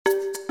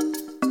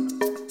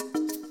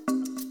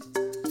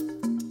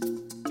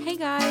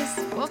guys,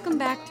 welcome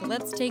back to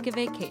Let's Take a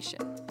Vacation,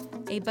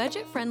 a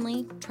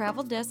budget-friendly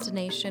travel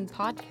destination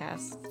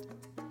podcast.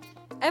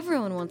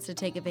 Everyone wants to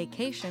take a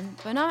vacation,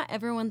 but not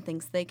everyone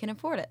thinks they can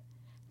afford it.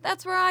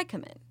 That's where I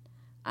come in.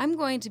 I'm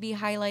going to be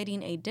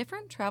highlighting a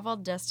different travel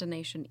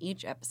destination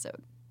each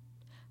episode.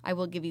 I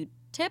will give you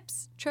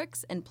tips,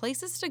 tricks, and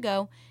places to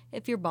go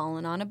if you're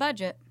balling on a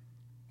budget.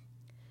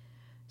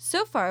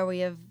 So far, we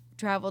have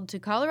traveled to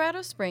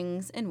Colorado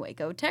Springs and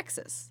Waco,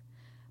 Texas.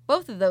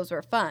 Both of those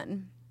were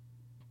fun.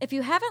 If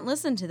you haven't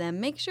listened to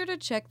them, make sure to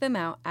check them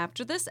out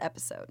after this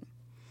episode.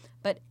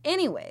 But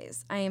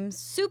anyways, I am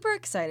super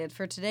excited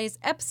for today's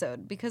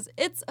episode because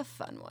it's a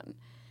fun one.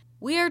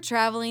 We are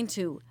traveling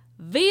to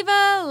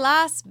Viva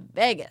Las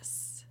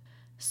Vegas.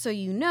 So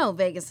you know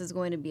Vegas is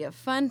going to be a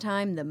fun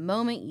time the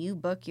moment you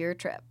book your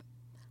trip.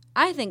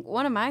 I think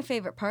one of my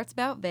favorite parts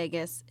about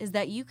Vegas is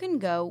that you can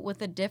go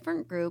with a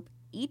different group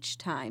each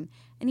time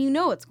and you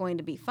know it's going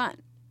to be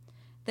fun.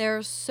 There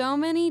are so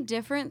many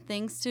different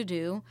things to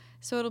do,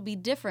 so it'll be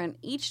different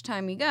each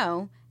time you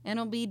go, and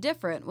it'll be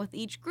different with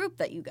each group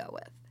that you go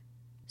with.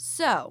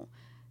 So,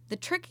 the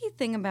tricky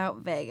thing about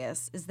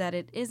Vegas is that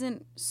it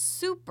isn't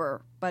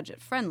super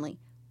budget-friendly,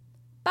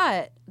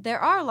 but there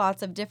are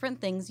lots of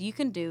different things you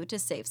can do to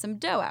save some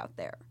dough out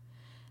there.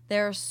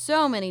 There are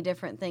so many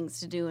different things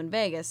to do in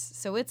Vegas,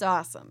 so it's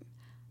awesome.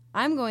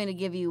 I'm going to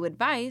give you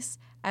advice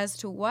as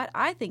to what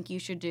I think you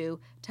should do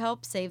to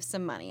help save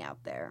some money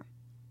out there.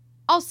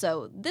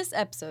 Also, this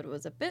episode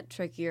was a bit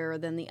trickier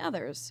than the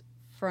others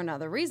for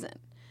another reason.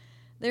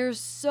 There's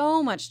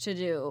so much to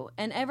do,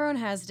 and everyone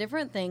has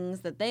different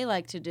things that they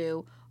like to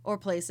do or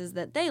places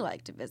that they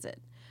like to visit.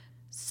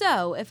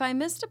 So, if I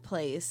missed a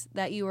place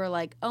that you were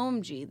like,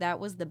 OMG, that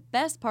was the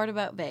best part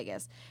about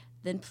Vegas,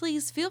 then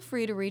please feel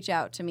free to reach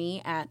out to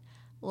me at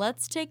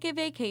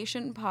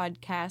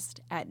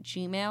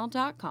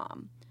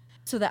letstakeavacationpodcast@gmail.com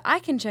so that I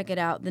can check it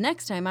out the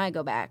next time I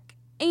go back,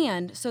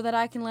 and so that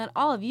I can let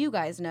all of you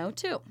guys know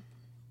too.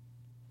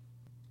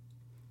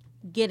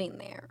 Getting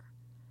there.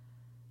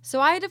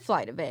 So I had to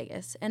fly to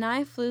Vegas, and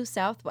I flew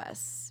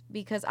Southwest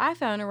because I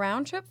found a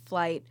round-trip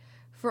flight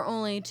for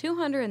only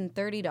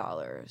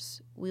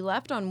 $230. We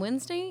left on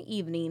Wednesday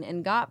evening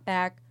and got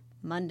back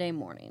Monday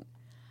morning.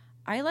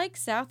 I like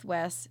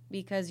Southwest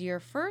because your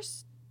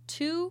first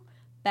 2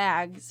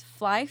 bags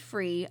fly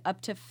free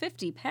up to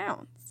 50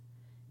 pounds.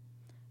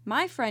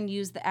 My friend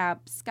used the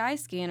app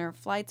Skyscanner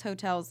Flights,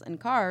 Hotels, and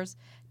Cars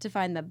to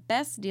find the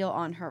best deal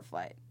on her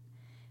flight.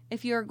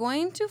 If you're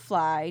going to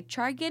fly,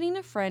 try getting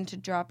a friend to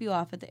drop you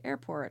off at the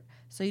airport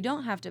so you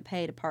don't have to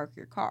pay to park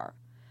your car.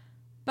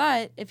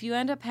 But if you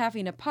end up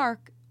having to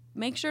park,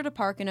 make sure to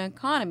park in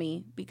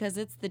economy because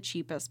it's the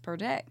cheapest per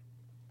day.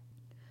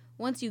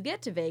 Once you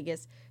get to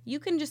Vegas, you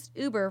can just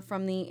Uber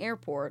from the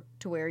airport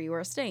to where you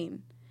are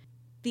staying.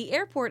 The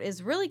airport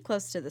is really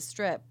close to the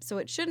Strip, so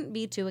it shouldn't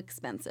be too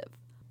expensive.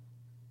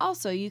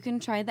 Also, you can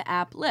try the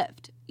app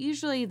Lyft.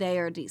 Usually they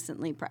are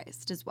decently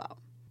priced as well.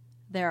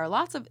 There are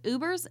lots of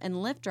Ubers and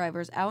Lyft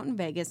drivers out in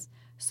Vegas,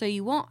 so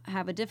you won't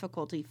have a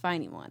difficulty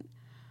finding one.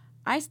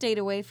 I stayed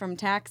away from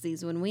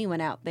taxis when we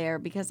went out there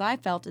because I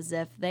felt as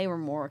if they were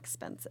more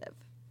expensive.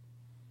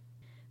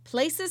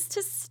 Places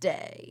to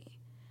stay.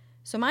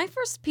 So my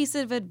first piece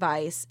of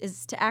advice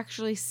is to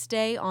actually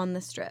stay on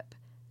the Strip.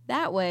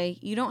 That way,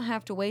 you don't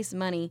have to waste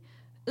money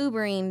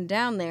Ubering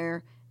down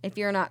there if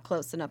you're not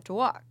close enough to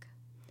walk.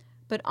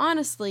 But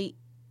honestly,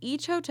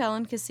 each hotel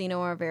and casino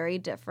are very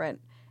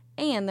different,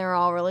 and they're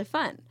all really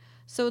fun.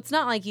 So it's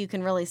not like you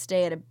can really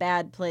stay at a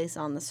bad place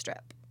on the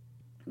Strip.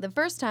 The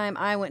first time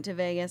I went to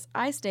Vegas,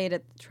 I stayed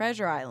at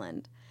Treasure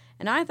Island,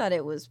 and I thought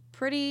it was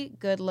pretty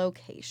good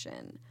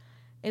location.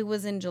 It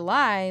was in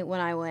July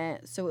when I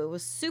went, so it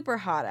was super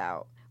hot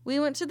out. We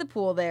went to the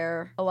pool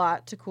there a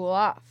lot to cool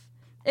off.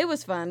 It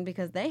was fun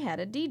because they had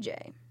a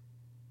DJ.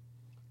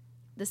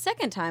 The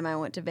second time I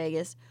went to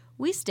Vegas,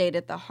 we stayed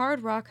at the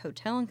Hard Rock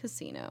Hotel and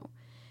Casino.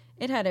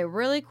 It had a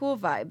really cool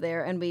vibe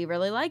there, and we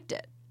really liked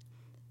it.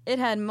 It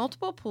had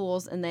multiple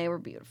pools, and they were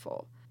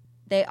beautiful.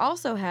 They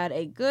also had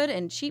a good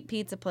and cheap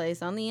pizza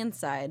place on the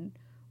inside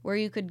where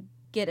you could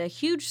get a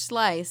huge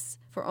slice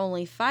for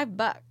only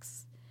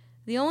 $5.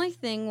 The only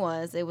thing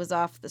was it was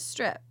off the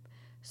Strip,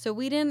 so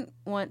we didn't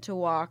want to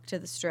walk to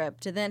the Strip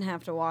to then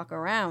have to walk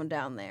around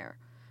down there.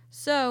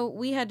 So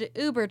we had to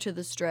Uber to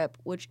the Strip,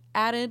 which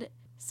added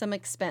some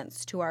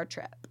expense to our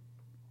trip.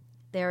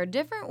 There are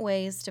different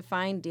ways to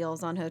find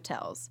deals on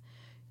hotels.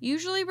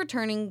 Usually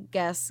returning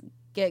guests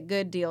get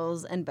good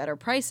deals and better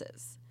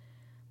prices.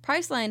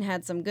 Priceline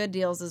had some good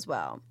deals as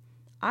well.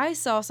 I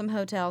saw some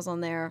hotels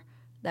on there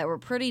that were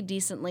pretty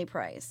decently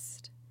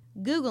priced.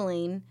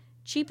 Googling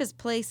cheapest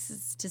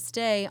places to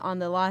stay on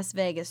the Las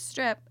Vegas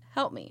Strip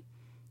helped me.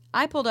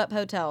 I pulled up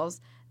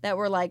hotels that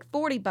were like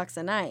 $40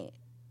 a night.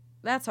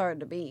 That's hard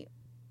to beat.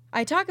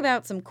 I talk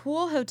about some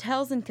cool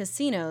hotels and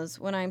casinos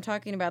when I'm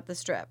talking about the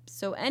Strip,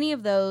 so any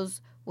of those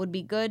would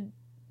be good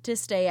to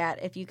stay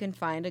at if you can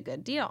find a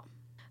good deal.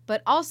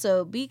 But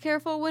also, be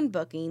careful when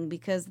booking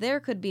because there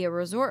could be a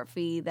resort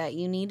fee that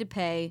you need to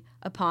pay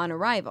upon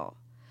arrival.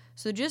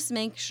 So just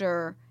make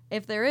sure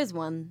if there is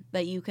one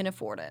that you can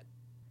afford it.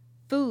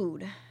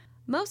 Food.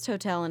 Most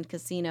hotel and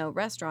casino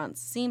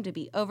restaurants seem to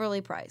be overly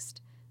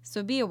priced,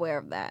 so be aware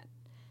of that.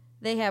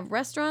 They have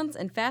restaurants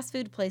and fast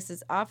food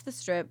places off the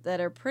strip that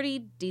are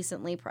pretty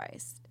decently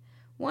priced.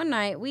 One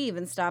night, we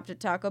even stopped at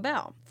Taco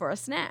Bell for a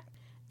snack.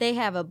 They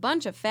have a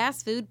bunch of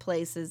fast food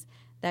places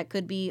that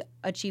could be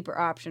a cheaper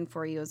option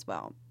for you as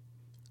well.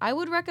 I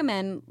would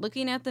recommend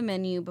looking at the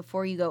menu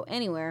before you go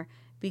anywhere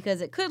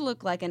because it could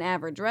look like an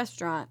average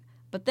restaurant,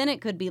 but then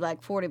it could be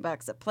like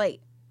 $40 a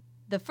plate.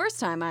 The first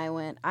time I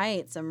went, I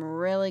ate some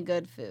really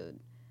good food,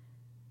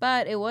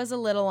 but it was a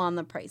little on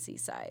the pricey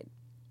side.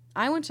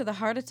 I went to the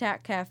Heart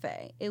Attack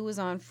Cafe. It was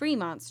on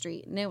Fremont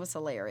Street, and it was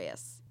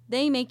hilarious.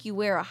 They make you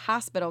wear a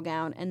hospital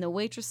gown, and the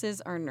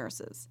waitresses are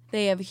nurses.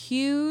 They have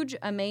huge,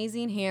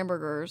 amazing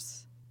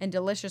hamburgers and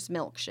delicious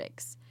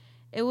milkshakes.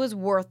 It was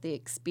worth the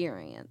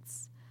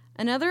experience.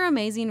 Another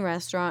amazing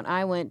restaurant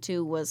I went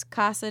to was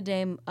Casa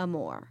de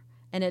Amor,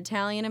 an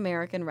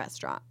Italian-American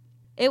restaurant.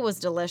 It was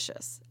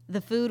delicious. The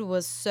food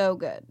was so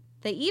good.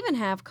 They even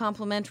have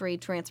complimentary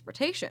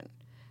transportation.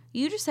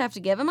 You just have to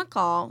give them a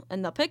call,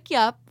 and they'll pick you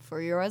up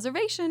for your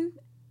reservation.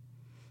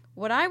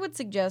 What I would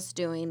suggest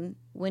doing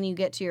when you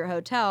get to your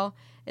hotel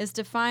is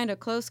to find a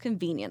close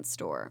convenience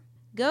store.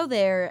 Go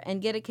there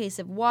and get a case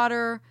of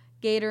water,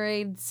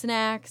 Gatorade,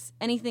 snacks,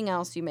 anything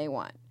else you may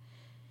want.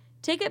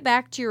 Take it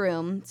back to your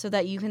room so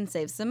that you can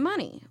save some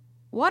money.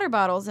 Water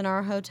bottles in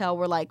our hotel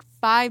were like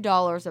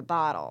 $5 a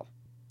bottle.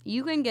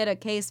 You can get a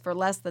case for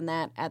less than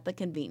that at the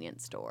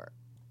convenience store.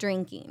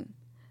 Drinking.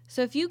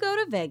 So if you go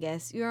to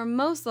Vegas, you are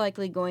most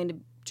likely going to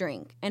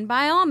drink, and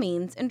by all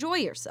means, enjoy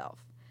yourself.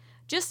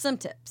 Just some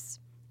tips.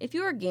 If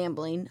you are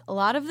gambling, a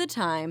lot of the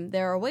time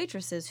there are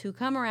waitresses who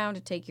come around to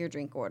take your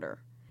drink order.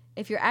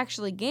 If you're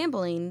actually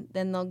gambling,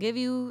 then they'll give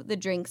you the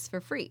drinks for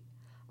free.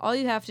 All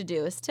you have to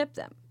do is tip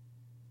them.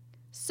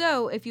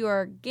 So if you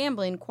are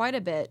gambling quite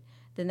a bit,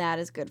 then that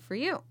is good for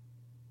you.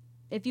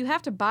 If you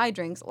have to buy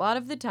drinks, a lot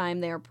of the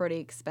time they are pretty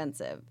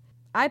expensive.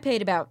 I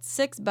paid about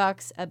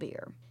 $6 a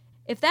beer.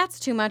 If that's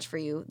too much for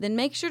you, then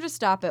make sure to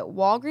stop at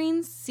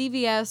Walgreens,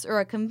 CVS, or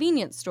a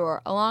convenience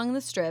store along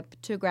the strip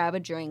to grab a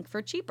drink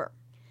for cheaper.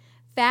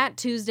 Fat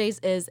Tuesdays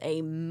is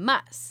a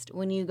must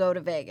when you go to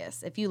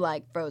Vegas if you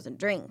like frozen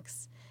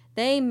drinks.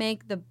 They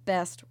make the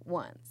best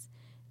ones.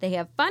 They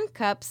have fun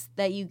cups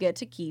that you get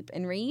to keep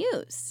and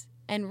reuse,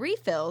 and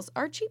refills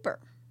are cheaper.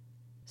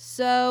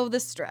 So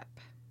the strip.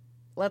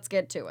 Let's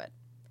get to it.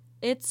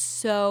 It's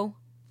so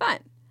fun.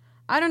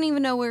 I don't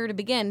even know where to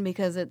begin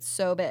because it's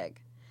so big.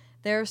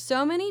 There are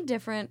so many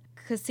different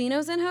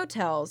casinos and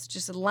hotels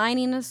just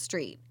lining the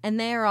street, and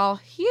they are all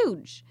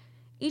huge.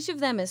 Each of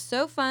them is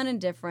so fun and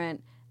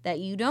different that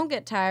you don't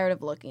get tired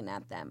of looking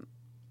at them.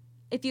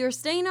 If you are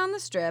staying on the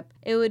strip,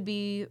 it would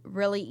be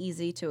really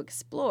easy to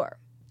explore.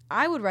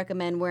 I would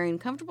recommend wearing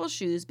comfortable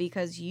shoes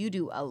because you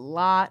do a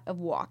lot of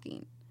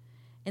walking.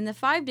 In the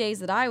 5 days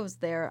that I was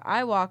there,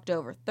 I walked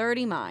over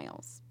 30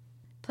 miles.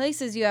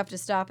 Places you have to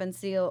stop and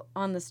see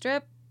on the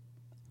strip?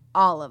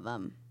 All of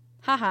them.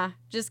 Haha,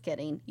 just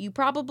kidding. You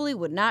probably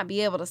would not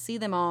be able to see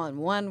them all in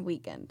one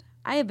weekend.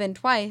 I have been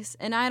twice,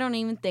 and I don't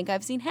even think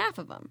I've seen half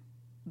of them.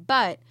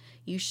 But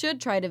you should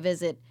try to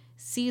visit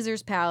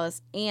Caesar's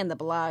Palace and the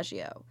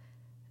Bellagio.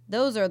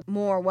 Those are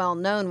more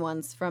well-known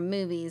ones from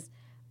movies,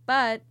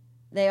 but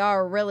they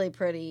are really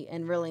pretty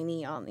and really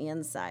neat on the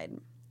inside.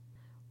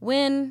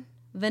 Wynn,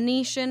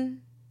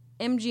 Venetian,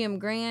 MGM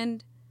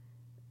Grand,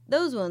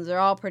 those ones are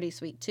all pretty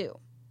sweet too.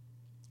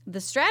 The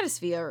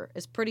Stratosphere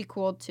is pretty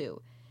cool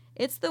too.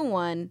 It's the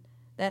one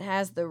that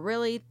has the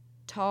really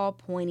tall,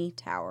 pointy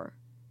tower.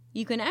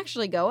 You can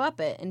actually go up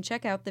it and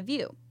check out the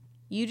view.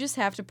 You just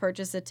have to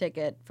purchase a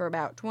ticket for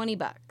about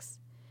 $20.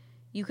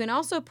 You can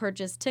also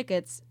purchase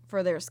tickets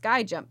for their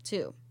sky jump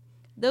too.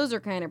 Those are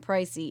kind of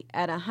pricey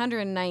at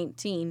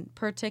 $119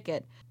 per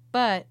ticket,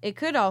 but it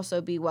could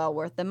also be well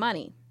worth the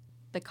money.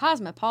 The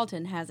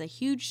Cosmopolitan has a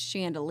huge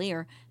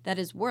chandelier that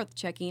is worth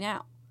checking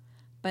out.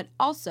 But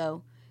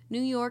also,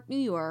 New York,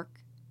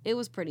 it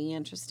was pretty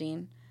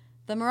interesting.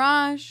 The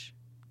Mirage,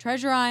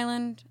 Treasure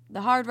Island,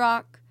 the Hard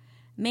Rock,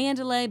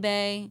 Mandalay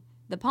Bay,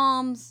 the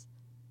Palms,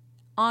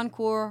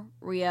 Encore,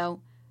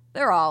 Rio,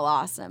 they're all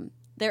awesome.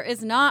 There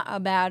is not a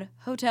bad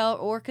hotel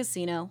or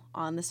casino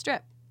on the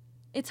strip.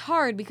 It's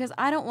hard because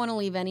I don't want to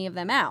leave any of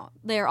them out.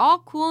 They're all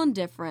cool and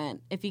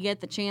different if you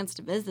get the chance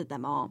to visit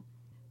them all.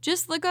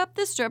 Just look up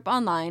the strip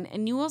online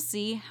and you will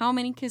see how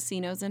many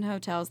casinos and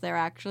hotels there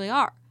actually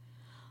are.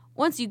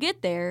 Once you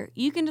get there,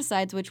 you can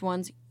decide which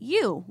ones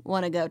you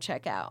want to go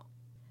check out.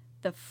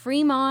 The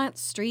Fremont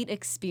Street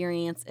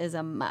experience is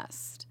a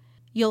must.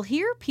 You'll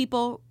hear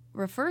people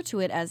refer to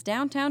it as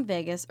downtown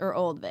Vegas or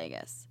Old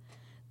Vegas.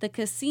 The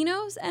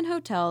casinos and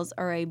hotels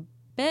are a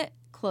bit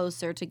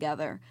closer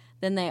together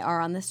than they are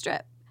on the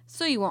strip,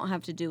 so you won't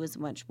have to do as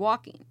much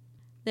walking.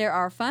 There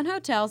are fun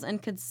hotels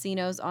and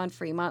casinos on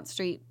Fremont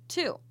Street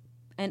too,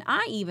 and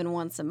I even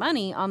won some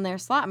money on their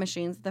slot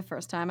machines the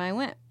first time I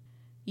went.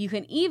 You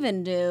can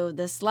even do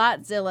the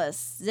Slotzilla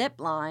zip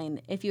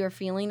line if you are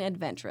feeling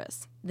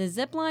adventurous. The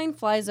zip line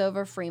flies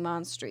over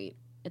Fremont Street.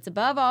 It's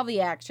above all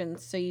the action,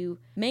 so you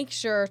make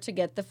sure to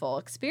get the full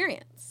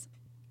experience.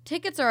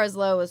 Tickets are as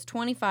low as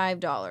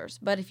 $25,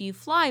 but if you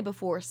fly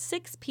before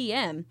 6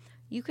 p.m.,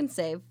 you can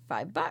save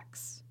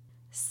 $5.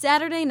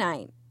 Saturday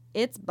night,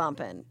 it's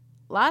bumpin'.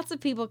 Lots of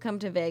people come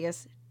to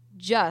Vegas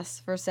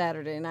just for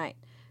Saturday night,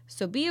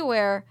 so be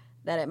aware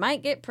that it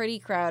might get pretty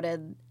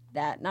crowded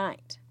that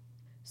night.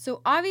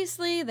 So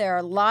obviously there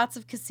are lots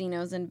of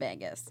casinos in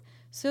Vegas,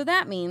 so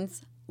that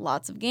means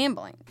lots of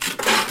gambling.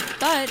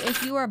 But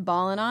if you are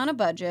ballin' on a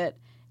budget,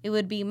 it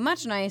would be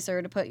much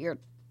nicer to put your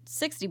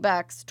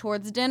 $60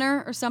 towards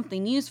dinner or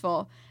something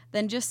useful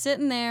than just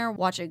sitting there,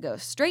 watch it go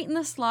straight in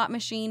the slot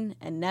machine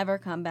and never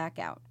come back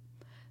out.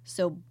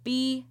 So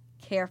be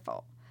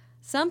careful.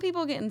 Some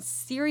people get in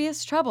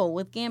serious trouble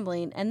with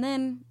gambling and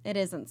then it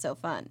isn't so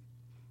fun.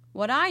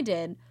 What I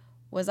did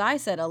was I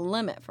set a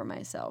limit for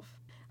myself.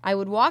 I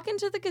would walk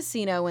into the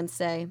casino and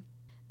say,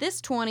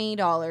 this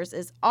 $20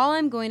 is all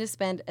I'm going to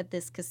spend at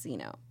this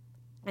casino.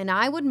 And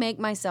I would make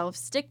myself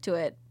stick to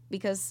it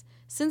because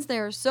since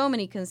there are so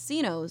many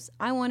casinos,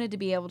 I wanted to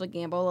be able to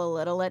gamble a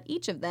little at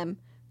each of them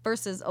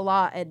versus a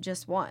lot at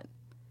just one.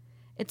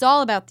 It's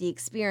all about the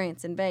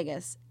experience in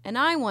Vegas, and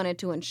I wanted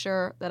to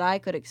ensure that I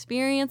could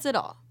experience it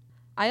all.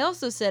 I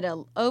also set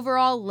an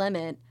overall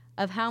limit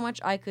of how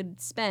much I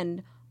could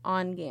spend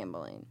on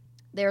gambling.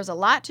 There's a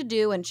lot to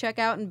do and check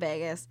out in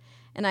Vegas,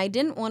 and I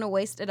didn't want to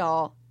waste it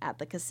all at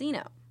the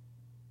casino.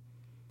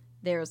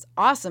 There's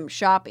awesome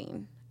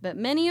shopping, but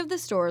many of the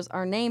stores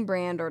are name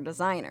brand or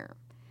designer,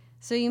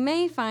 so you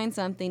may find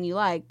something you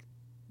like,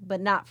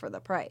 but not for the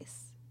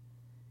price.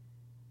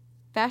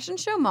 Fashion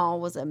Show Mall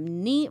was a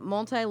neat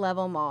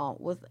multi-level mall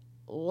with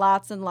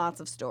lots and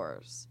lots of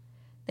stores.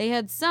 They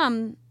had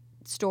some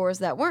stores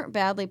that weren't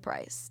badly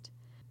priced.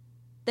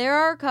 There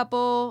are a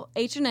couple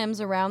H&Ms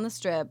around the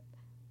strip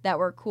that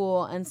were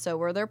cool, and so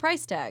were their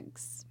price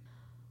tags.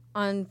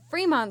 On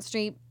Fremont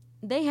Street,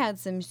 they had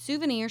some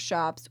souvenir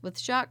shops with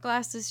shot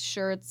glasses,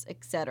 shirts,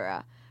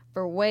 etc.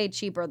 for way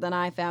cheaper than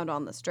I found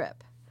on the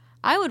strip.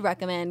 I would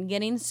recommend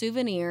getting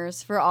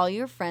souvenirs for all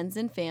your friends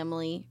and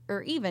family,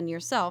 or even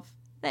yourself,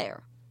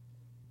 there.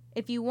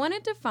 If you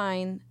wanted to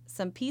find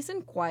some peace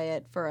and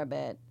quiet for a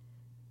bit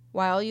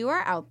while you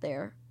are out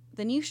there,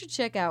 then you should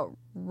check out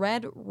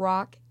Red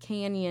Rock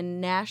Canyon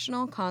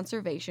National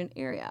Conservation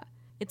Area.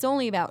 It's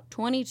only about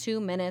 22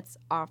 minutes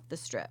off the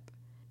strip.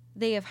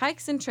 They have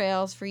hikes and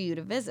trails for you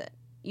to visit.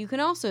 You can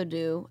also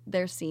do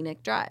their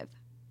scenic drive.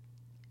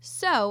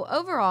 So,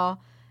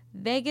 overall,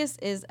 Vegas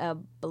is a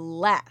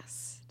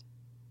blast.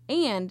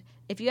 And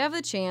if you have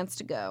the chance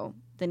to go,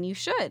 then you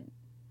should.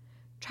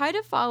 Try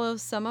to follow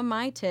some of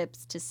my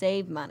tips to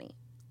save money.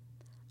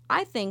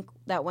 I think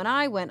that when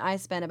I went, I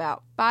spent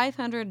about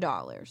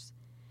 $500.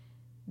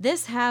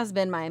 This has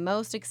been my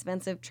most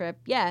expensive trip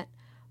yet,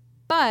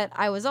 but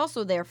I was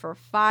also there for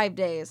 5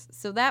 days,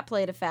 so that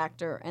played a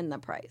factor in the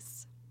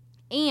price.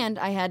 And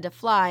I had to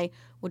fly,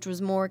 which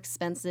was more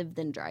expensive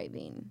than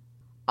driving.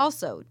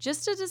 Also,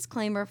 just a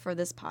disclaimer for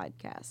this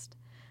podcast.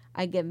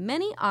 I give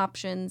many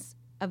options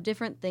of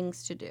different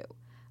things to do.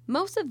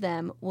 Most of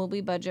them will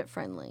be budget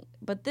friendly,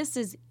 but this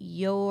is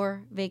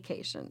your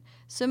vacation,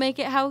 so make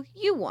it how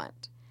you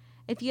want.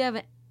 If you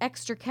have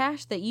extra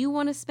cash that you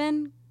want to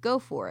spend, go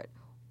for it.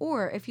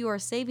 Or if you are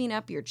saving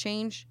up your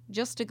change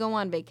just to go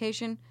on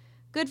vacation,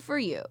 good for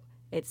you.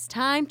 It's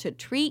time to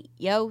treat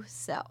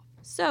yourself.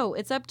 So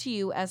it's up to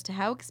you as to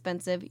how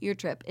expensive your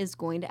trip is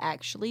going to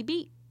actually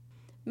be.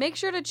 Make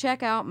sure to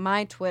check out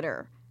my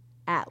Twitter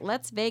at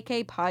Let's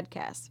Vacay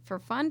Podcast for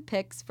fun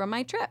pics from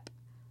my trip.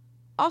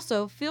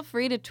 Also, feel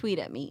free to tweet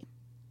at me.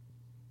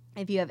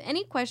 If you have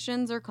any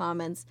questions or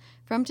comments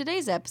from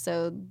today's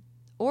episode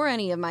or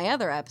any of my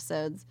other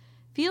episodes,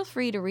 feel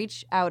free to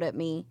reach out at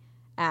me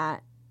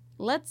at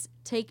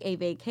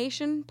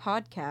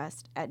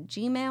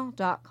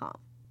letstakeavacationpodcast@gmail.com.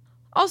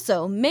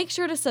 Also, make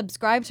sure to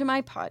subscribe to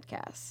my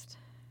podcast.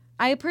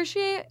 I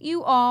appreciate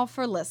you all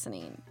for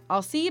listening.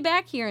 I'll see you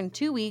back here in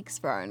 2 weeks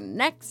for our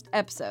next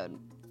episode.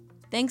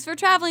 Thanks for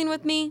traveling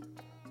with me.